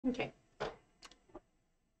Okay.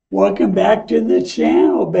 Welcome back to the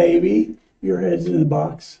channel, baby. Your head's in the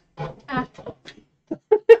box. Ah.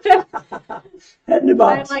 Head in the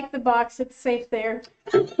box. I like the box. It's safe there.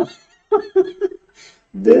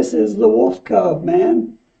 This is the wolf cub,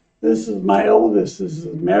 man. This is my oldest. This is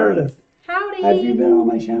Meredith. Howdy. Have you been on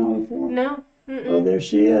my channel before? No. Oh, there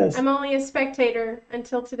she is. I'm only a spectator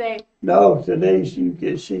until today. No, today she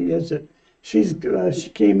is it. She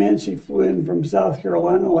came in. She flew in from South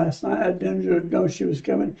Carolina last night. I didn't know she was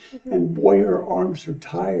coming, and boy, her arms are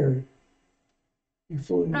tired. You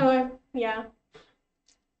flew in. Oh, yeah.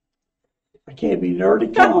 I can't be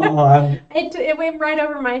nerdy. Come on. It went right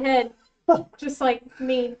over my head, just like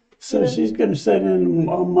me. So she's going to sit in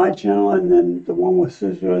on my channel, and then the one with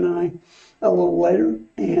Suzu and I a little later.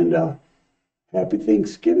 And happy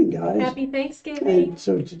Thanksgiving, guys. Happy Thanksgiving. And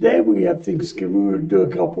so today we have Thanksgiving. We're going to do a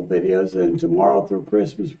couple videos, and tomorrow through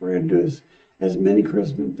Christmas we're going to do as many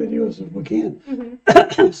Christmas videos as we can.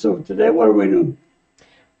 So today, what are we doing?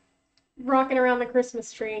 Rocking around the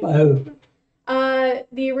Christmas tree. By who?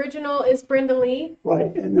 The original is Brenda Lee.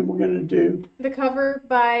 Right, and then we're going to do the cover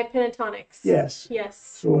by Pentatonix. Yes. Yes.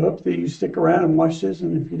 So I hope that you stick around and watch this,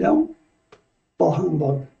 and if you don't, bah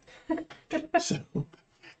humbug. So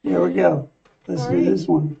here we go. Let's do this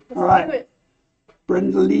one. All right. Do it.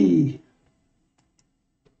 Brenda Lee.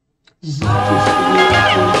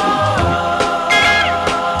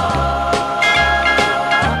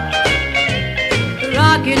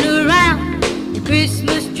 Rocking around the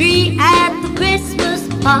Christmas tree at the Christmas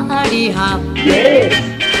party hop. Yes.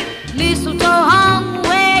 Mistletoe hung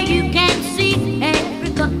where you can see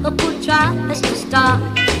every couple tries to stop.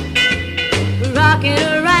 Rocking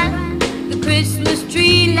around the Christmas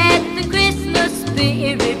tree, let the Christmas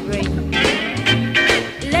spirit ring.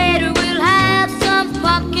 Later we'll have some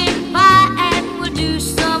pumpkin pie and we'll do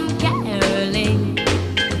some caroling.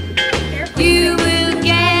 You will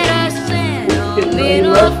get a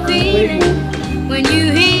sentimental feeling when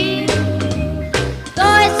you hear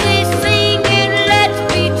voices singing, let's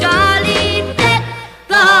be jolly, deck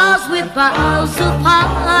the halls with boughs of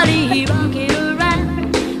holly. Rocking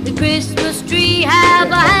around the Christmas tree,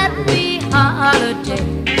 have a happy holiday.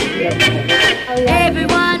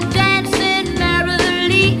 Everyone dancing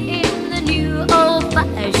merrily in the new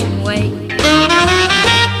old-fashioned way.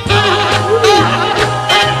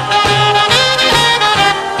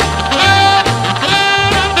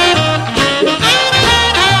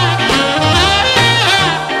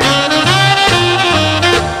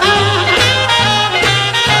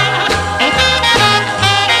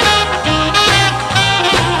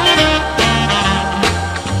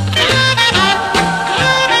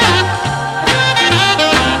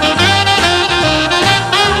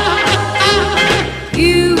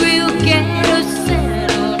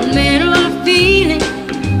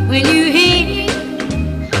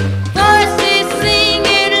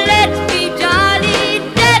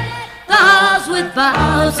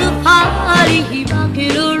 Boughs of holly,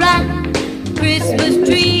 rocking around the Christmas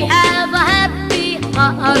tree, have a happy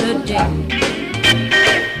holiday.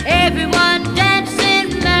 Everyone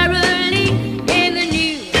dancing merrily in the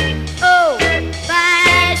new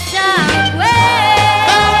old-fashioned way.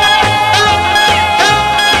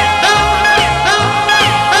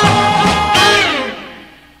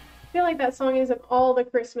 I feel like that song is in all the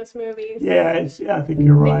Christmas movies. Yeah, I think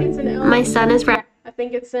you're right. It's in My son is right. I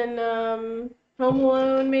think it's in Home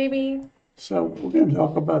Alone, maybe. So we're going to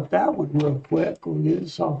talk about that one real quick. We'll get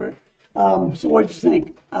this off it. So what do you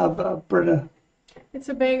think of Brenda? It's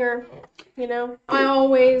a banger, you know. I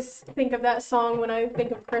always think of that song when I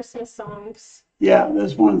think of Christmas songs. Yeah,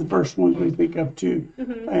 that's one of the first ones we think of too.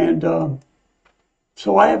 And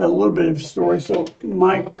so I have a little bit of a story. So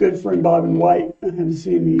my good friend Bobby White, I haven't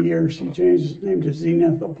seen him in years. He changed his name to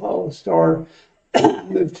Zenith Apollo Star,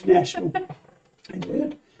 moved to Nashville. I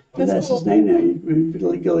did. But that's cool. his name now. He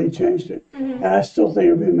legally changed it. And I still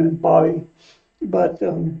think of him as Bobby. But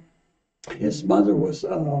his mother was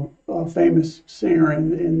a famous singer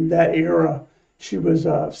in that era. She was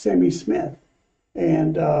Sammy Smith.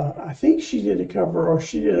 And I think she did a cover, or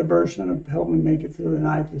she did a version of Help Me Make It Through the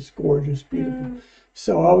Night that's gorgeous, beautiful.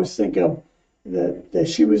 So I always think of that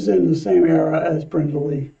she was in the same era as Brenda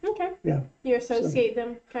Lee. Okay. Yeah. You associate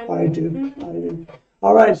them, kind of. I do. I do.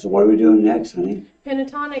 All right, so what are we doing next, honey?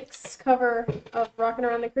 Pentatonix cover of Rockin'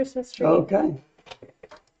 Around the Christmas Tree. Okay.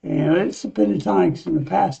 And it's the Pentatonix in the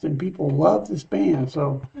past, and people love this band,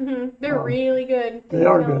 so. They're really good. They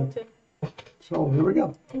are talented. good. So here we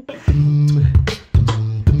go.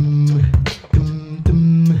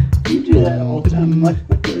 You do that all the time. I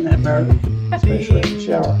like doing that, Meredith, especially in the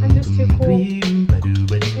shower. I'm just too cool.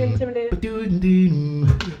 You're intimidated.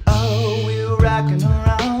 rocking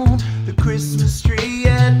around the Christmas tree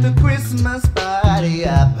at the Christmas party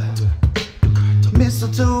up.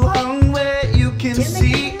 Mistletoe hung where you can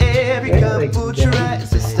see every couple tries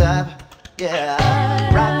to stop.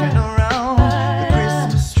 Yeah, rocking around the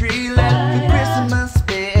Christmas tree, let the Christmas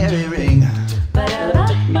spirit ring.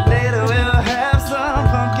 Later we'll have some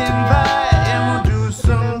pumpkin pie and we'll do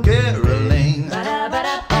some caroling.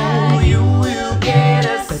 Oh, you will get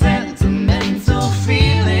a sentimental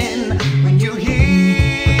feeling when you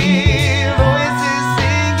hear voices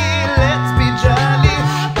singing, let's be jolly.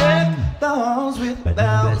 Deck the halls with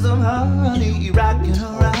boughs of holly, rocking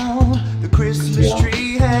around the Christmas tree.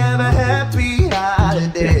 Have a happy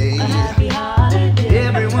holiday.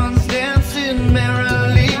 Everyone's dancing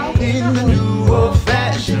merrily in the new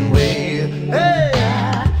old-fashioned way. Hey!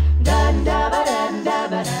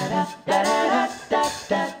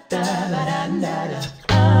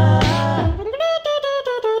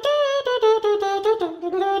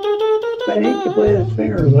 Man, he can play his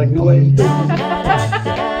fingers like nobody's business.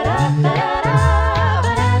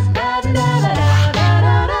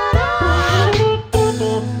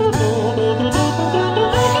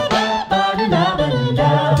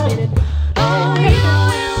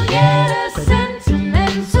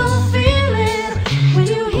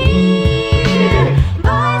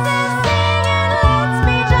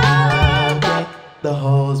 The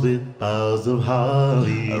halls with boughs of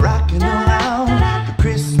holly, rocking around the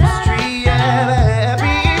Christmas tree. Have a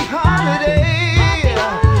happy holiday.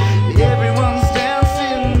 Everyone's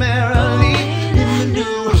dancing merrily in the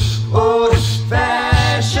new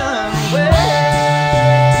old-fashioned way.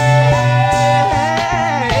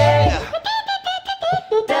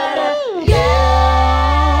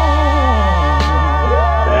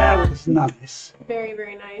 That was nice. Very,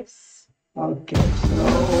 very nice. Okay, so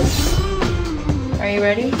Are you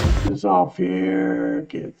ready? get this off here,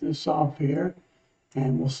 get this off here,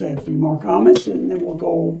 and we'll say a few more comments, and then we'll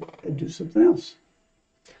go and do something else.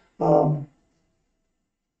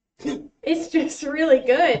 It's just really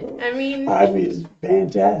good. I mean, It's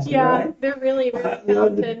fantastic, yeah, right? they're really, really I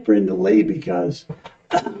love the talented. Brenda Lee because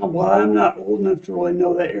while I'm not old enough to really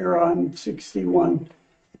know that era, I'm 61,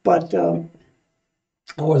 but I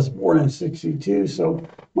was born in 62, so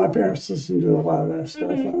my parents listened to a lot of that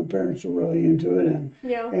stuff. Mm-hmm. My parents were really into it, and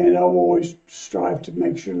Yeah. I've always strived to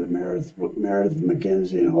make sure that Meredith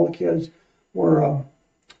McKenzie and all the kids were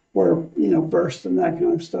versed in that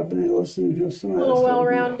kind of stuff, and they listened to some of A that little stuff.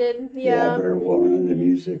 well-rounded. Yeah. Very well-rounded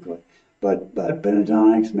musically. But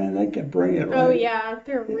Pentatonix, man, they can bring it, right? Oh, yeah.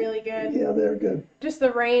 They're really good. Yeah, they're good. Just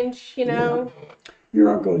the range, you know. Your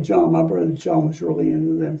Uncle John, my brother John, was really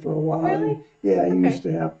into them for a while. Really? Yeah, he Okay. used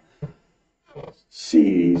to have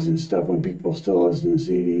CDs and stuff when people still listen to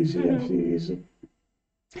CDs. He'd have CDs.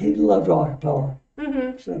 He loved acapella.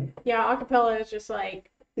 Mm-hmm. So Yeah, acapella is just like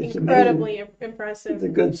it's incredibly amazing. impressive. The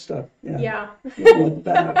good stuff. Yeah. Yeah. You know, with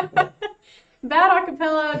bad acapella. Bad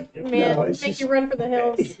acapella, man, No, it's make just- you run for the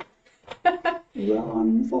hills.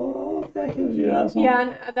 Run for the hills. You know that song? Yeah,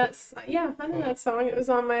 and I know that song. It was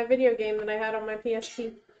on my video game that I had on my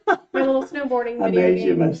PSP. My little snowboarding I video made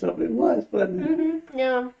you game. myself. It was, wasn't it? Mm-hmm.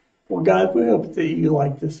 Yeah. Well, guys, we hope that you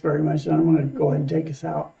like this very much, and I'm going to go ahead and take us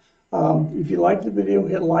out. If you like the video,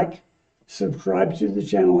 hit like, subscribe to the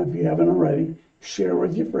channel if you haven't already, share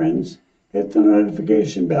with your friends, hit the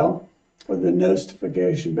notification bell, or the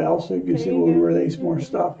notification bell, so you can There see you when we go. release more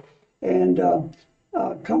stuff. And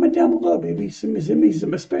comment down below, baby. Send me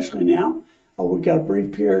some, especially now. We've got a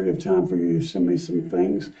brief period of time for you to send me some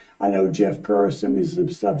things. I know Jeff Kerr sent me some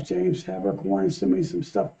stuff. James Havercorn sent me some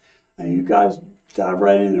stuff. And you guys dive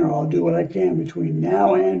right in there. I'll do what I can between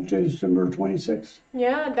now and December 26th.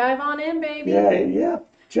 Yeah, dive on in, baby. Yeah,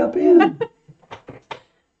 jump in.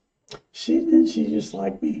 She just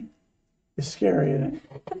like me. It's scary, isn't it?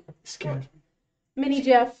 It scares Mini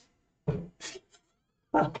Jeff. me.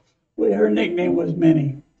 Well, her nickname was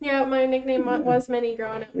Minnie. Yeah, my nickname was Minnie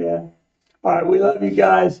growing up. Yeah. All right, we love you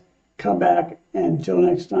guys. Come back. And until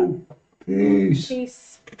next time, peace.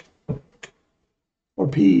 Peace. Or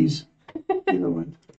peas. Either one.